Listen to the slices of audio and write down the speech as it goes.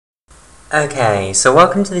Okay, so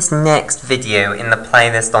welcome to this next video in the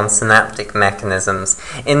playlist on synaptic mechanisms.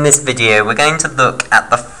 In this video, we're going to look at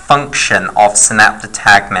the function of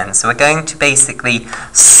synaptotagmin. So we're going to basically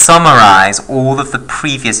summarize all of the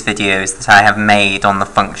previous videos that I have made on the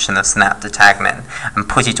function of synaptotagmin and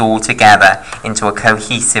put it all together into a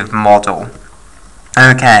cohesive model.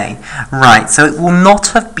 Okay, right, so it will not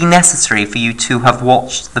have been necessary for you to have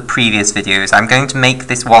watched the previous videos. I'm going to make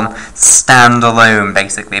this one standalone,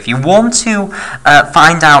 basically. If you want to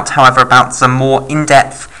find out, however, about some more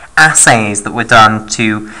in-depth assays that were done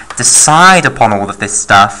to decide upon all of this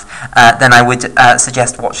stuff, then I would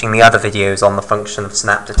suggest watching the other videos on the function of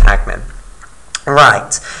synaptotagmin.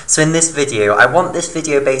 Right, so in this video, I want this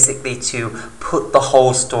video basically to put the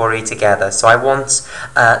whole story together. So I want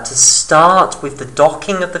to start with the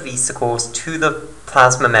docking of the vesicles to the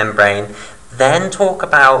plasma membrane, then talk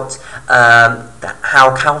about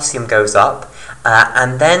how calcium goes up,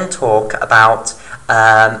 and then talk about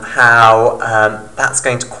how that's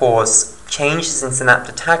going to cause changes in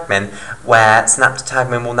synaptotagmin, where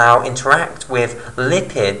synaptotagmin will now interact with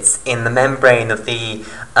lipids in the membrane of the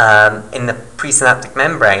presynaptic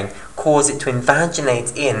membrane, cause it to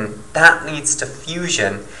invaginate in. That leads to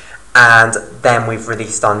fusion, and then we've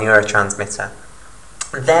released our neurotransmitter.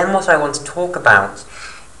 Then what I want to talk about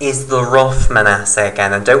is the Rothman assay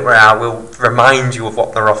again, and don't worry, I will remind you of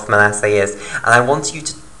what the Rothman assay is, and I want you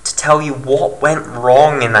to tell you what went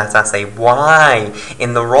wrong in that assay, why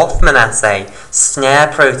in the Rothman assay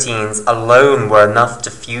SNARE proteins alone were enough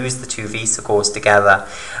to fuse the two vesicles together,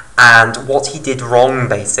 and what he did wrong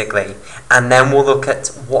basically. And then we'll look at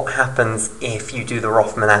what happens if you do the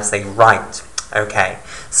Rothman assay right. Okay,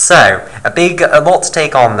 so a lot to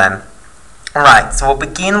take on then. Alright, so we'll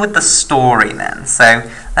begin with the story then. So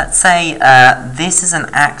let's say this is an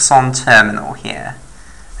axon terminal here.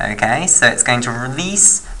 Okay, so it's going to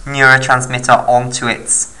release neurotransmitter onto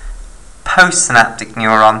its postsynaptic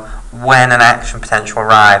neuron when an action potential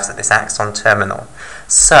arrives at this axon terminal.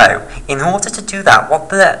 So, in order to do that, what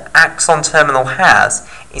the axon terminal has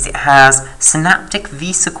is it has synaptic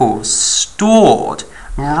vesicles stored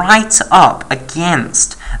right up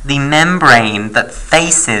against the membrane that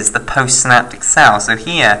faces the postsynaptic cell. So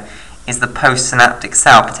here is the postsynaptic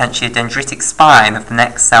cell, potentially a dendritic spine of the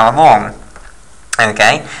next cell along.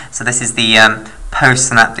 Okay, so this is the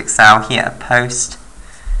postsynaptic cell here,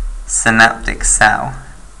 postsynaptic cell.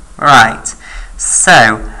 Right,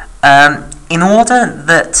 so in order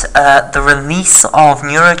that the release of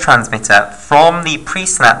neurotransmitter from the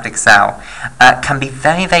presynaptic cell can be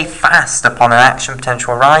very, very fast upon an action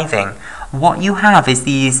potential arriving, what you have is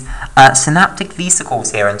these synaptic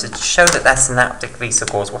vesicles here, and to show that they're synaptic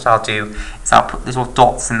vesicles, what I'll do is I'll put little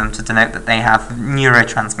dots in them to denote that they have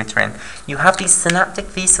neurotransmitter in. You have these synaptic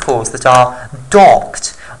vesicles that are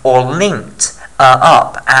docked or linked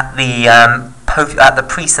up at the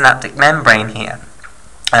presynaptic membrane here.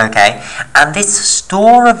 Okay, and this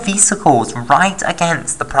store of vesicles right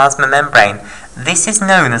against the plasma membrane, this is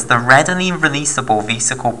known as the readily releasable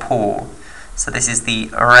vesicle pool. So this is the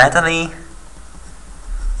readily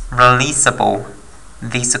releasable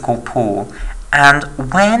vesicle pool, and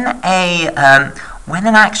when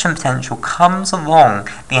an action potential comes along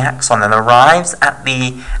the axon and arrives at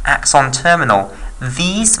the axon terminal,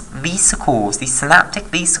 these vesicles, these synaptic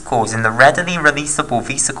vesicles in the readily releasable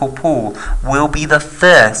vesicle pool, will be the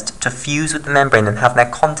first to fuse with the membrane and have their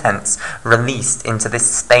contents released into this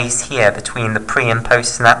space here between the pre and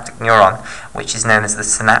postsynaptic neuron, which is known as the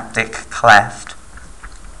synaptic cleft.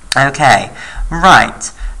 Okay,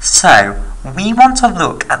 right, so we want to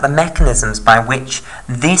look at the mechanisms by which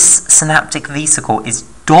this synaptic vesicle is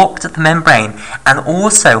docked at the membrane, and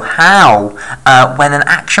also how, when an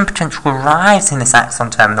action potential arrives in this axon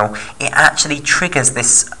terminal, it actually triggers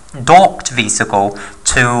this docked vesicle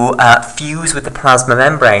to fuse with the plasma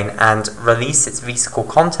membrane and release its vesicle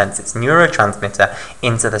contents, its neurotransmitter,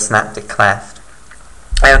 into the synaptic cleft.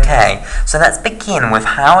 Okay, so let's begin with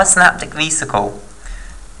how a synaptic vesicle,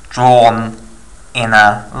 drawn in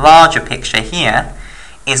a larger picture here,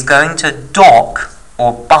 is going to dock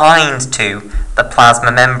or bind to the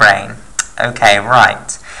plasma membrane. Okay,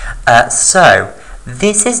 right. So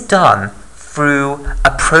this is done through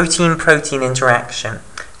a protein-protein interaction.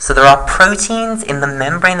 So there are proteins in the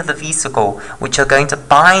membrane of the vesicle which are going to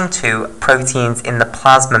bind to proteins in the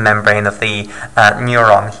plasma membrane of the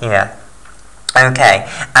neuron here. Okay,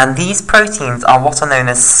 and these proteins are what are known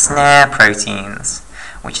as SNARE proteins,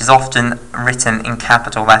 which is often written in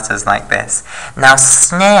capital letters like this. Now,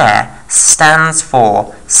 SNARE stands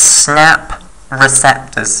for SNAP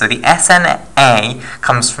receptors. So the SNA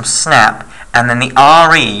comes from SNAP, and then the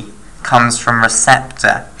RE comes from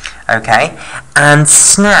receptor. Okay, and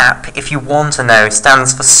SNAP, if you want to know,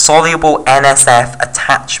 stands for soluble NSF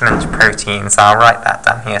attachment protein. So I'll write that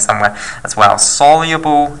down here somewhere as well.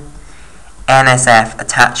 Soluble NSF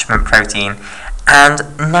attachment protein. And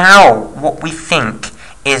now what we think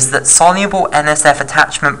is that soluble NSF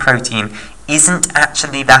attachment protein isn't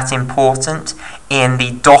actually that important in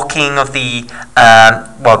the docking of the,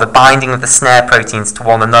 the binding of the SNARE proteins to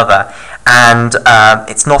one another, and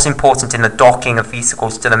it's not important in the docking of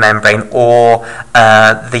vesicles to the membrane or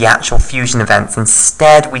the actual fusion events.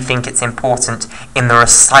 Instead, we think it's important in the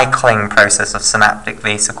recycling process of synaptic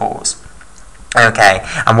vesicles. Okay,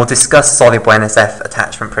 and we'll discuss soluble NSF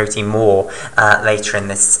attachment protein more later in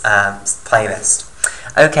this playlist.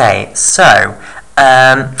 Okay, so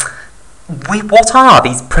what are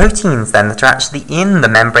these proteins then that are actually in the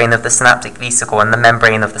membrane of the synaptic vesicle and the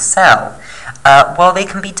membrane of the cell? Well, they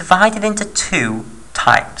can be divided into two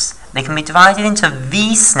types. They can be divided into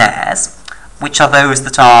V-SNARES, which are those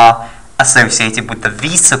that are associated with the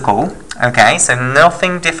vesicle, okay, so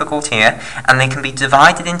nothing difficult here, and they can be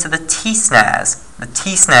divided into the T-SNARES. The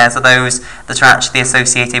T-SNARES are those that are actually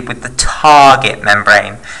associated with the target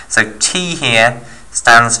membrane. So T here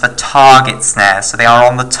stands for target SNARES, so they are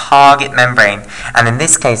on the target membrane, and in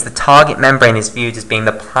this case the target membrane is viewed as being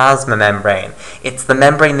the plasma membrane. It's the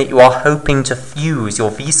membrane that you are hoping to fuse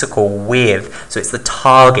your vesicle with, so it's the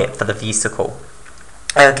target for the vesicle.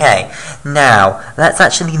 Okay, now let's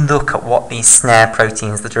actually look at what these SNARE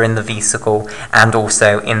proteins that are in the vesicle and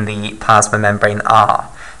also in the plasma membrane are.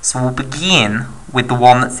 So we'll begin with the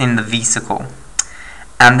one that's in the vesicle,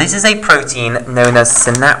 and this is a protein known as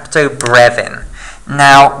synaptobrevin.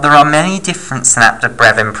 Now, there are many different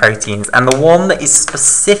synaptobrevin proteins, and the one that is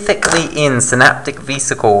specifically in synaptic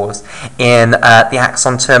vesicles in the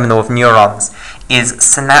axon terminal of neurons is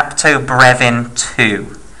synaptobrevin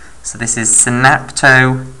 2. So this is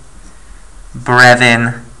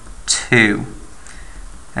synaptobrevin 2.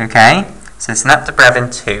 Okay, so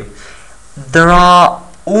synaptobrevin 2. There are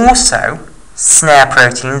also SNARE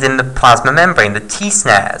proteins in the plasma membrane, the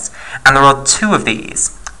T-SNARES, and there are two of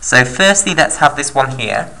these. So firstly, let's have this one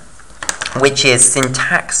here, which is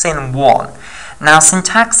syntaxin 1. Now,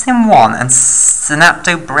 syntaxin 1 and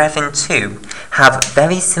synaptobrevin 2 have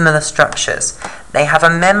very similar structures. They have a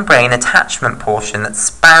membrane attachment portion that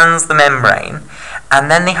spans the membrane, and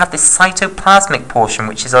then they have this cytoplasmic portion,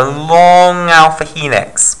 which is a long alpha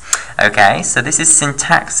helix. Okay, so this is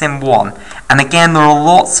syntaxin 1. And again, there are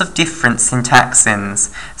lots of different syntaxins.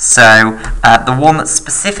 So the one that's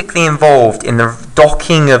specifically involved in the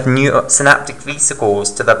docking of new synaptic vesicles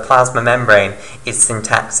to the plasma membrane is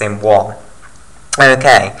syntaxin 1.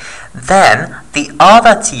 Okay, then the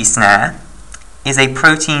other T-SNARE is a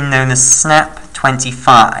protein known as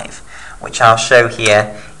SNAP25, which I'll show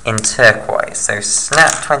here in turquoise. So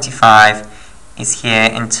SNAP25 is here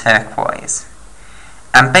in turquoise.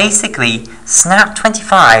 And basically,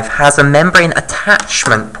 SNAP25 has a membrane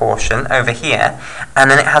attachment portion over here,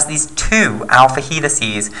 and then it has these two alpha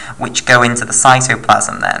helices which go into the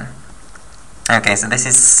cytoplasm then. Okay, so this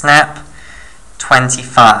is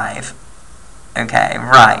SNAP25. Okay,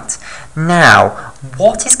 right. Now,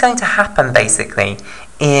 what is going to happen basically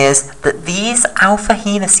is that these alpha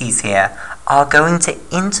helices here are going to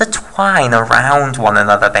intertwine around one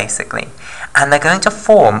another basically, and they're going to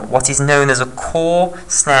form what is known as a core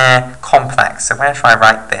snare complex. So where should I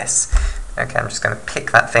write this? Okay, I'm just going to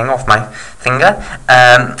pick that thing off my finger.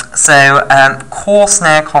 Core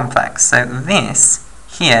snare complex. So this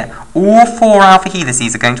here, all four alpha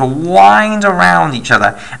helices are going to wind around each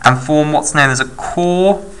other and form what's known as a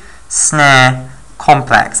core snare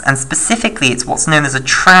complex, and specifically it's what's known as a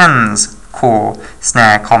trans core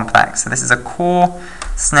snare complex. So this is a core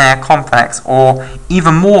snare complex, or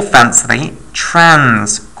even more fancily,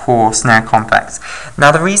 trans core snare complex.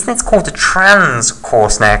 Now the reason it's called a trans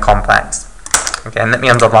core snare complex, okay, and let me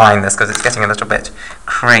underline this because it's getting a little bit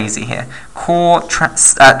crazy here.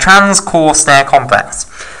 Trans core snare complex.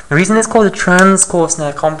 The reason it's called a trans core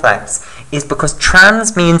snare complex is because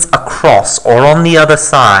trans means across or on the other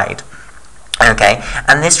side. Okay,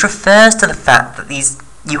 and this refers to the fact that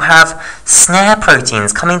you have snare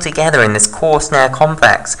proteins coming together in this core snare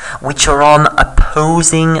complex, which are on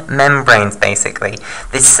opposing membranes, basically.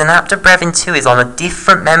 This synaptobrevin 2 is on a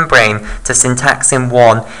different membrane to syntaxin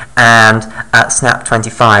 1 and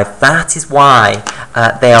SNAP25. That is why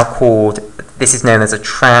they are called, this is known as a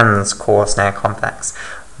trans core snare complex.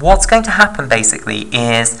 What's going to happen, basically,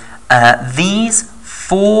 is these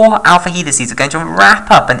four alpha helices are going to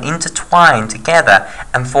wrap up and intertwine together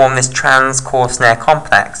and form this trans core snare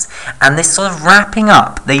complex. And this sort of wrapping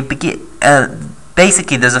up, they begin.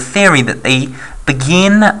 Basically, there's a theory that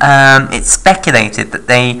begin, it's speculated that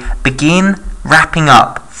they begin wrapping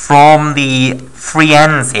up from the free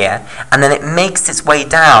ends here, and then it makes its way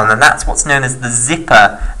down, and that's what's known as the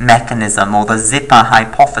zipper mechanism, or the zipper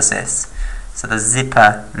hypothesis. So the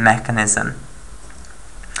zipper mechanism.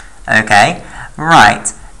 Okay,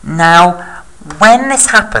 right. Now, when this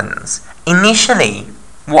happens, initially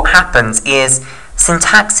what happens is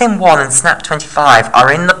syntaxin 1 and SNAP25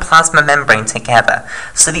 are in the plasma membrane together.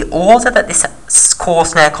 So the order that this core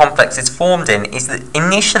snare complex is formed in is that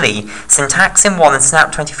initially syntaxin 1 and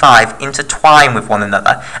SNAP25 intertwine with one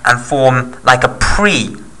another and form like a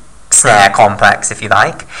pre-snare complex, if you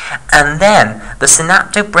like. And then the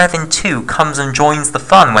synaptobrevin 2 comes and joins the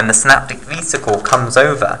fun when the synaptic vesicle comes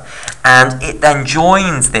over. And it then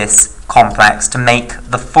joins this complex to make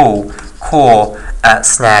the full core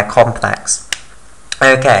snare complex.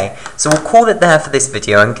 Okay, so we'll call it there for this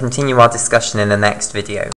video and continue our discussion in the next video.